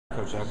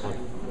Coach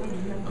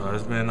Eckler?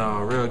 It's been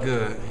real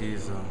good. He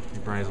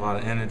brings a lot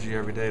of energy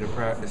every day to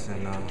practice,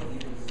 and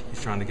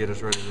he's trying to get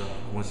us ready to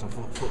win some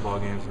football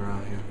games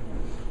around here.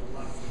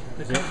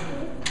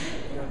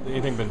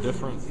 Anything been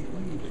different?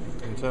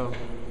 Can you tell?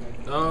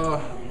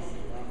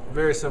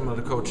 Very similar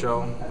to Coach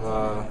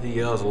O. He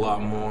yells a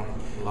lot more,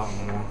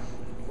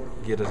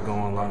 get us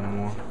going a lot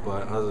more.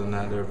 But other than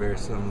that, they're very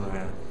similar,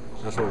 and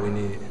that's what we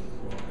need.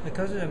 The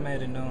coaches have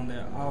made it known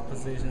that all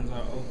positions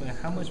are open.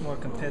 How much more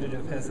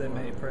competitive has that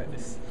made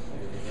practice?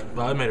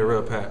 But it made it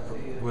real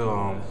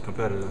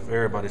competitive.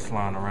 Everybody's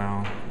flying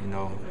around. You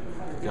know,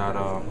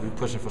 we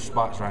pushing for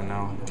spots right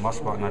now. My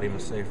spot not even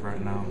safe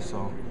right now,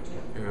 so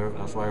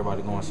that's why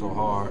everybody going so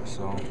hard.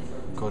 So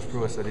Coach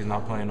Pruitt said he's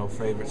not playing no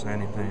favorites or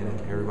anything.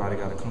 Everybody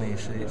got a clean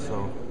sheet,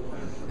 so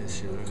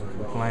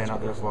we're playing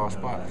out there for our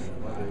spots.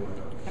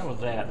 How was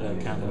that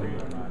kind of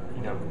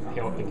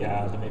help the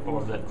guys? I mean,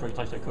 part of that,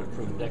 like that Coach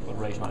Pruitt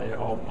declaration, like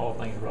all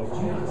things roll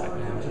on right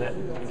now. Does that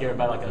give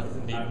everybody like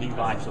a new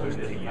life, so to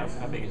speak?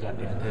 How big is that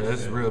been? Yeah,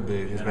 it's real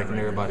big. It's making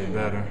everybody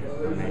better.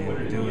 I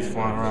mean, the dude's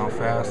flying around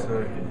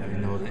faster. You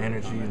know, the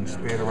energy and the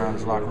spirit around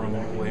his locker room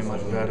is way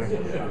much better.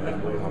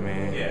 I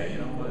mean,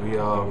 we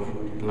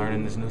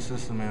learning this new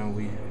system, and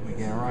we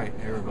getting right,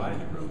 everybody.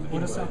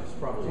 What are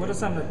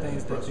some of the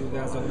things that you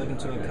guys are looking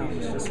to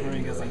accomplish this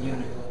spring as a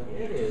unit?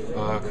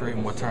 Create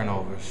more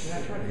turnovers.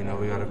 You know,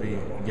 we got to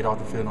get off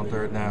the field on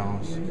third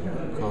downs.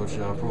 Coach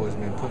Pruitt's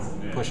been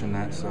pushing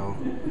that, so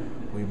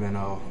we've been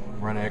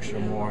running extra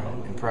more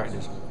in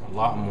practice, a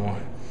lot more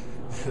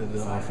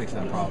to fix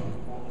that problem.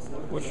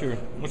 What's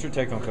your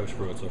take on Coach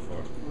Pruitt so far?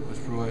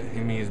 Coach Pruitt,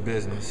 he means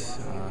business.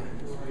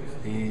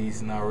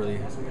 He's not really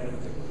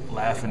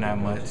laughing that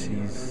much.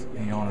 He's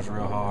on us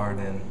real hard,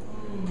 and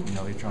you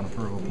know, he's trying to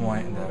prove a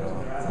point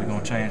that we're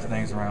gonna change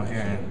things around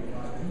here, and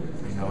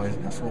you know,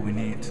 that's what we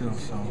need too.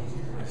 So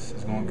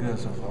it's going good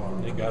so far.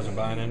 You guys are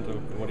buying into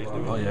what he's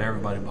doing? Oh yeah,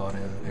 everybody bought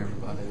in.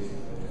 Everybody.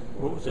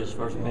 What was his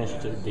first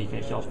message to the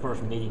defense? Y'all's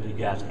first meeting you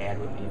guys had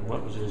with him.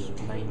 What was his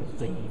main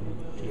theme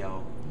to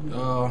y'all?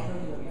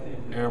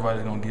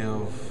 Everybody's gonna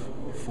give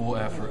full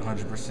effort,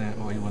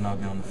 100%, or you will not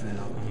be on the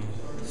field.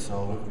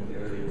 So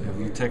if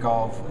you take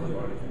off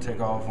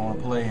on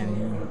a play and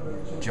you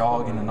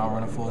jogging and not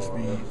running full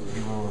speed,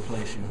 he will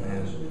replace you,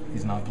 and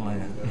he's not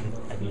playing.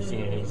 Have you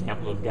seen any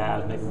examples of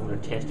guys maybe when they're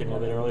testing a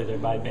little bit early? Has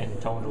everybody been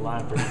towing the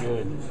line pretty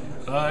good?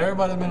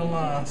 Everybody's been in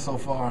line so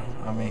far.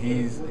 I mean,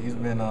 he's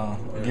been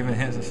giving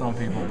hints to some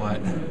people,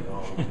 but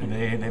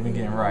they've been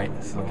getting right.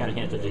 So. What kind of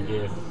hints did he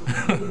give?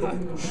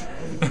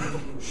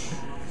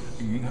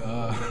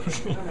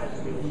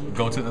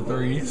 Go to the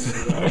threes.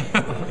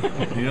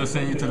 He'll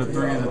send you to the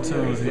threes or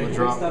twos. He'll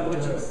drop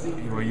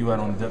where you at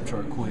on the depth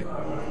chart quick.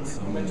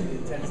 So,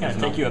 it's going to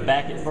take you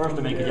aback at first.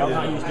 I mean, because y'all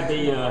not used to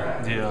be.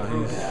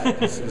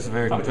 Yeah, it's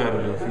very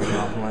competitive. He's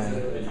not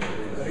playing.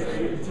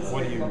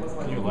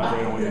 Can you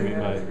elaborate on what you mean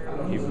by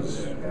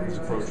his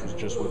approach was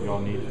just what y'all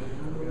needed?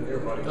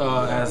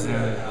 As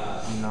in,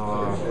 you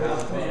know,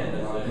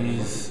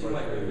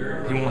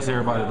 he wants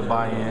everybody to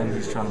buy in.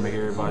 He's trying to make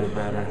everybody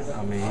better.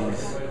 I mean,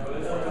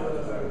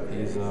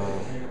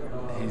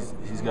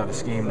 he's got a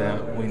scheme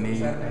that we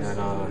need.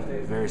 That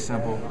very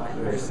simple,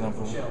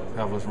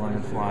 have us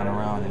running, flying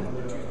around, and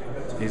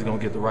he's gonna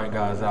get the right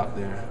guys out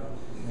there.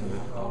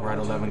 The right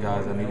 11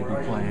 guys that need to be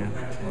playing,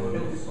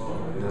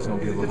 and that's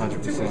gonna give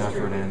 100%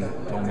 effort and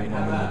don't make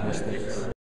no mistakes.